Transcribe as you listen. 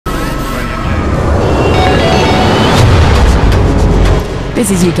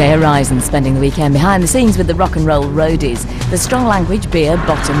This is UK Horizon, spending the weekend behind the scenes with the rock and roll Roadies, the strong language, beer,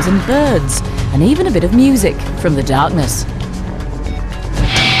 bottoms and birds, and even a bit of music from the darkness.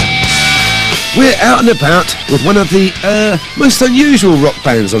 We're out and about with one of the most unusual rock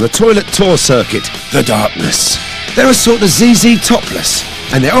bands on the toilet tour circuit, The Darkness. They're a sort of ZZ Topless,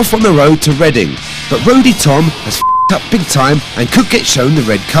 and they're off on the road to Reading, but Roadie Tom has f***ed up big time and could get shown the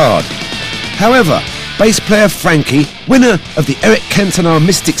red card. However, bass player Frankie, winner of the Eric Cantona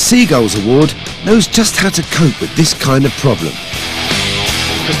Mystic Seagulls Award, knows just how to cope with this kind of problem.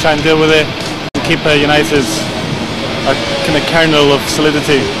 Just try and deal with it and keep United a kind of kernel of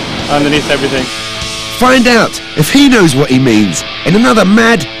solidity underneath everything. Find out if he knows what he means in another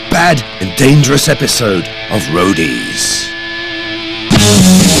mad, bad and dangerous episode of Roadies.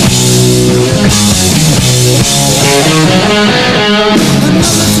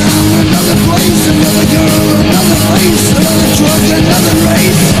 Another town, another place, another girl, another face, another truck, another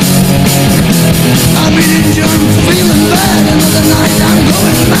race. I'm eating junk, feeling bad. Another night, I'm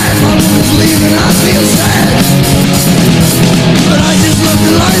going mad. My woman's leaving, I feel sad. But I just love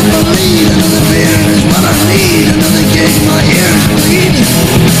the life I lead. Another beer is what I need. Another gig, my ears bleed.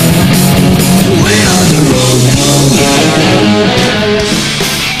 We are the road.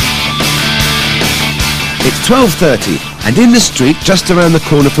 It's 12:30, and in the street just around the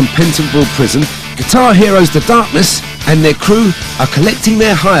corner from Pentonville Prison, guitar heroes The Darkness and their crew are collecting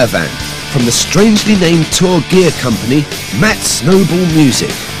their hire van from the strangely named tour gear company, Matt Snowball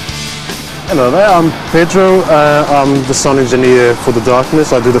Music. Hello there, I'm Pedro. I'm the sound engineer for The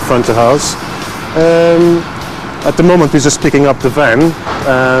Darkness. I do the front of house. At the moment we're just picking up the van,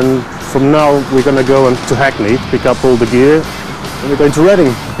 and from now we're going to go to Hackney, pick up all the gear, and we're going to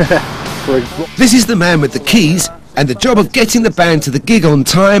Reading. This is the man with the keys and the job of getting the band to the gig on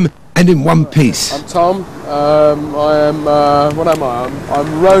time and in one piece. I'm Tom. I am, what am I? I'm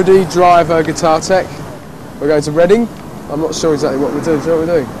roadie, driver, guitar tech. We're going to Reading. I'm not sure exactly what we're doing. Do you know what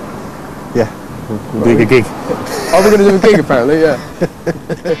we're doing? Yeah, we're doing a gig. Oh, we're going to do a gig apparently, yeah.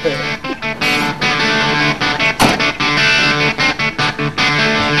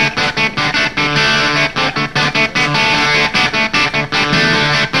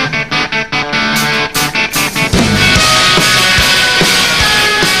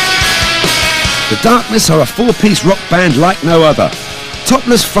 The Darkness are a four-piece rock band like no other.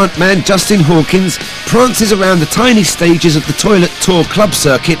 Topless frontman Justin Hawkins prances around the tiny stages of the toilet tour club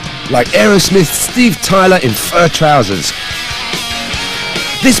circuit like Aerosmith's Steve Tyler in fur trousers.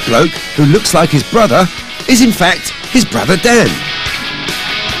 This bloke, who looks like his brother, is in fact his brother Dan.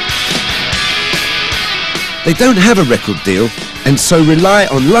 They don't have a record deal and so rely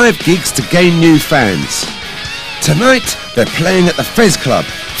on live gigs to gain new fans. Tonight they're playing at the Fez Club,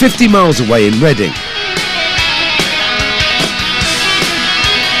 50 miles away in Reading.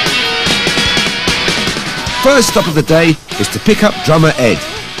 First stop of the day is to pick up drummer Ed.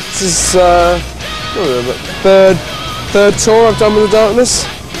 This is third tour I've done with The Darkness.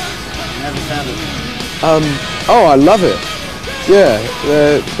 Oh, I love it. Yeah,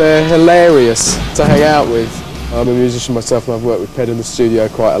 they're hilarious to hang out with. I'm a musician myself and I've worked with Ped in the studio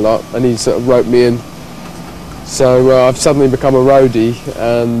quite a lot, and he sort of roped me in. So I've suddenly become a roadie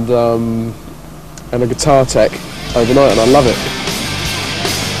and a guitar tech overnight, and I love it.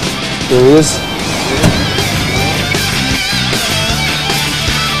 Here he is.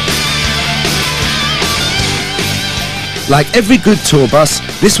 Like every good tour bus,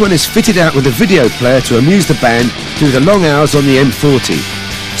 this one is fitted out with a video player to amuse the band through the long hours on the M40.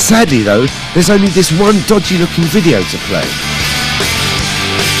 Sadly though, there's only this one dodgy looking video to play.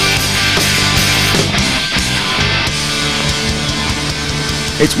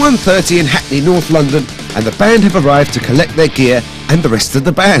 It's 1:30 in Hackney, North London, and the band have arrived to collect their gear and the rest of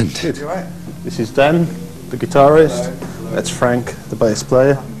the band. Good. This is Dan, the guitarist. That's Frank, the bass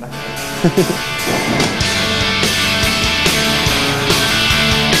player.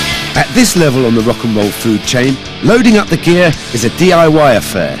 At this level on the rock and roll food chain, loading up the gear is a DIY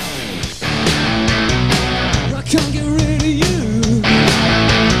affair. I can't get rid of you.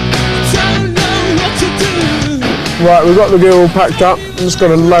 I don't know what to do. Right, we've got the gear all packed up. I'm just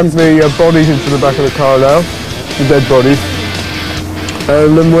going to load the bodies into the back of the car now, the dead bodies,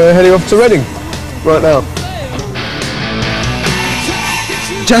 and then we're heading off to Reading right now.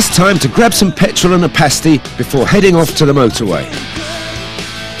 Just time to grab some petrol and a pasty before heading off to the motorway.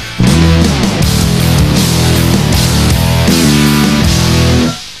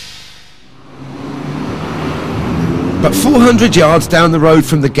 But 400 yards down the road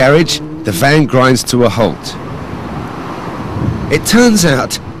from the garage, the van grinds to a halt. It turns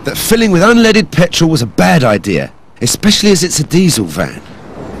out that filling with unleaded petrol was a bad idea, especially as it's a diesel van.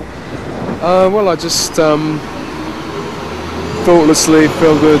 Well, I just thoughtlessly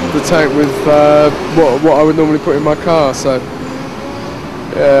filled the tank with what I would normally put in my car. So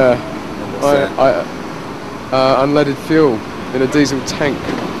yeah, I unleaded fuel in a diesel tank.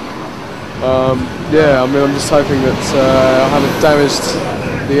 Yeah, I mean, I'm just hoping that I haven't damaged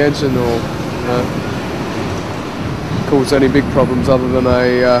the engine or caused any big problems other than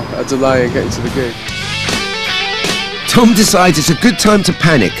a delay in getting to the gig. Tom decides it's a good time to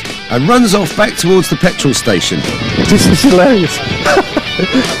panic and runs off back towards the petrol station. This is hilarious.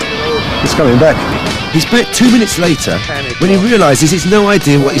 He's coming back. He's back 2 minutes later when he realises he's no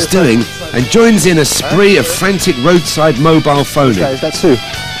idea what he's doing and joins in a spree of frantic roadside mobile phoning. That's who?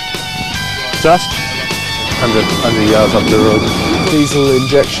 Just 100 yards up the road. Diesel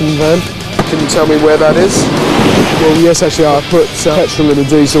injection van. Can you tell me where that is? Well, yes, actually, I put petrol in a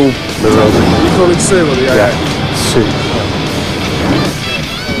diesel. The road. You call it Sue or the AA? Yeah, Sue.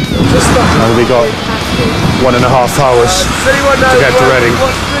 And we got 1.5 hours to get to Reading.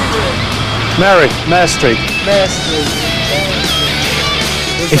 Mare Street.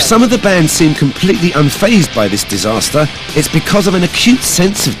 If some of the band seem completely unfazed by this disaster, it's because of an acute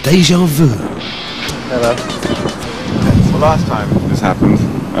sense of déjà vu. Hello. Well, last time this happened,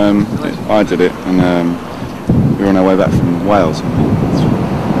 I did it, and we were on our way back from Wales.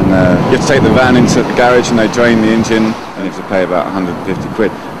 And you have to take the van into the garage, and they drain the engine, and you have to pay about 150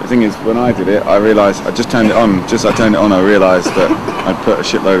 quid. The thing is, when I did it, I realised, I just turned it on. Just I turned it on, I realised that I'd put a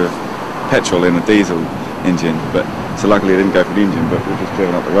shitload of petrol in the diesel engine, but so luckily it didn't go for the engine, but we've just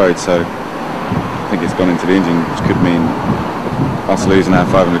driven up the road, so I think it's gone into the engine, which could mean us losing our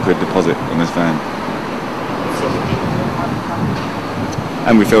 500 quid deposit on this van.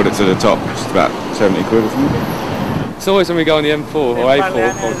 And we filled it to the top, which is about 70 quid or something. It's always when we go on the M4 or A4,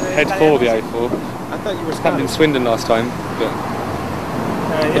 or head for the A4. It happened in Swindon last time, but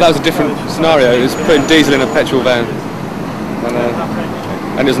that was a different scenario. It was putting diesel in a petrol van,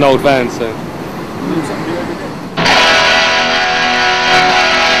 and it was an old van, so.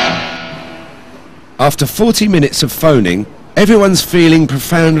 After 40 minutes of phoning, everyone's feeling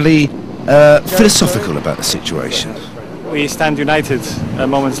profoundly philosophical about the situation. We stand united at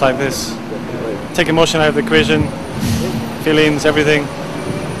moments like this. Take emotion out of the equation, feelings, everything.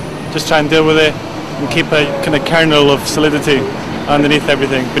 Just try and deal with it and keep a kind of kernel of solidity underneath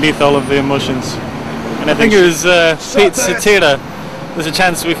everything, beneath all of the emotions. And I think it was Pete Cetera. There's a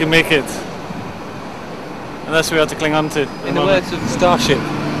chance we can make it. And that's what we have to cling on to. In the words of Starship,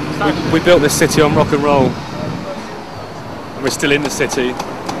 we built this city on rock and roll. And we're still in the city.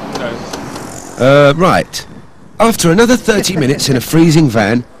 Right. After another 30 minutes in a freezing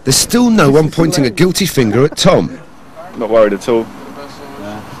van, there's still no one pointing a guilty finger at Tom. Not worried at all.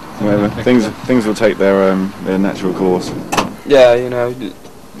 Whatever. Things will take their natural course. Yeah, you know,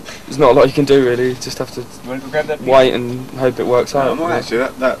 there's not a lot you can do really. You just have to wait and hope it works out. Actually,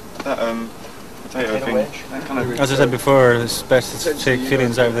 that potato thing, that kind of... As I said before, it's best to take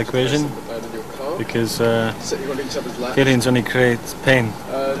feelings out of the equation, because feelings only create pain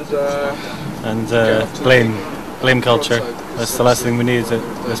and blame culture. That's the last thing we need at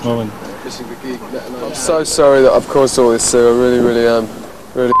this moment. I'm so sorry that I've caused all this, Sue. I really am.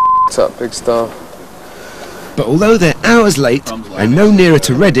 Really up, big star. But although they're hours late and no nearer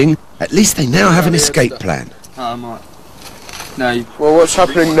to Reading, at least they now have an escape plan. Well, what's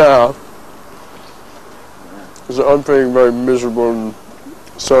happening now is that I'm feeling very miserable and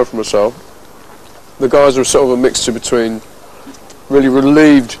sorry for myself. The guys are sort of a mixture between really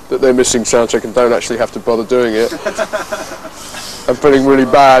relieved that they're missing soundcheck and don't actually have to bother doing it, and feeling really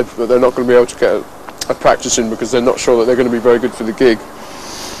bad that they're not going to be able to get a practice in because they're not sure that they're going to be very good for the gig.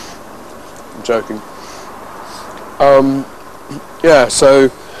 I'm joking. Yeah,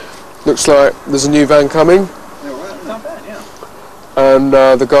 so looks like there's a new van coming, and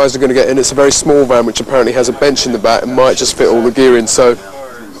the guys are going to get in. It's a very small van which apparently has a bench in the back and might just fit all the gear in, so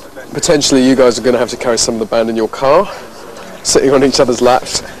potentially you guys are going to have to carry some of the band in your car, sitting on each other's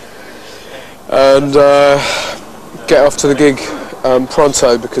laps, and get off to the gig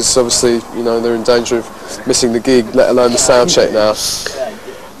pronto, because obviously, you know, they're in danger of missing the gig, let alone the sound check now.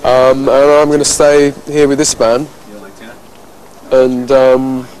 And I'm going to stay here with this band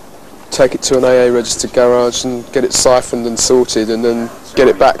and take it to an AA registered garage and get it siphoned and sorted, and then get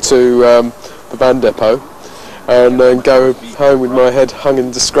it back to the van depot, and then go home with my head hung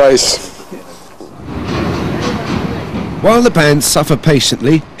in disgrace. While the band suffer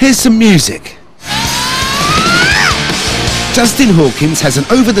patiently, here's some music. Justin Hawkins has an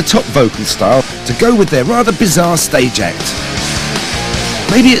over-the-top vocal style to go with their rather bizarre stage act.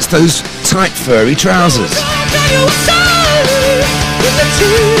 Maybe it's those tight furry trousers.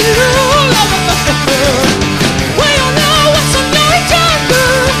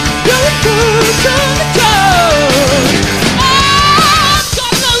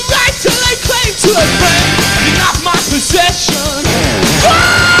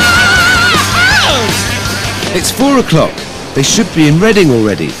 It's 4 o'clock. They should be in Reading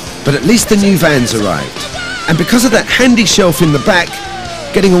already, but at least the new van's arrived. And because of that handy shelf in the back,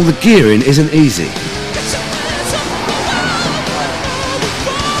 getting all the gear in isn't easy.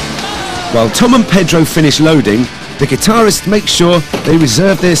 While Tom and Pedro finish loading, the guitarist makes sure they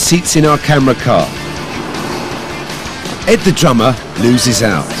reserve their seats in our camera car. Ed the drummer loses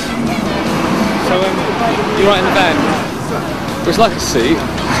out. So you're right in the van. It's like a seat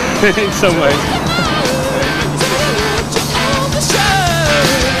in some ways.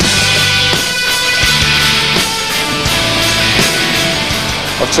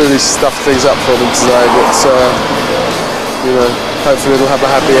 I've truly stuffed things up for them today, but you know, hopefully it'll have a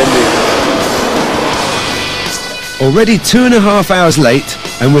happy ending. Already 2.5 hours late,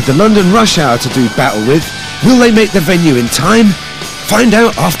 and with the London rush hour to do battle with, will they make the venue in time? Find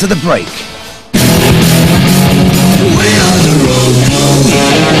out after the break. We are the road.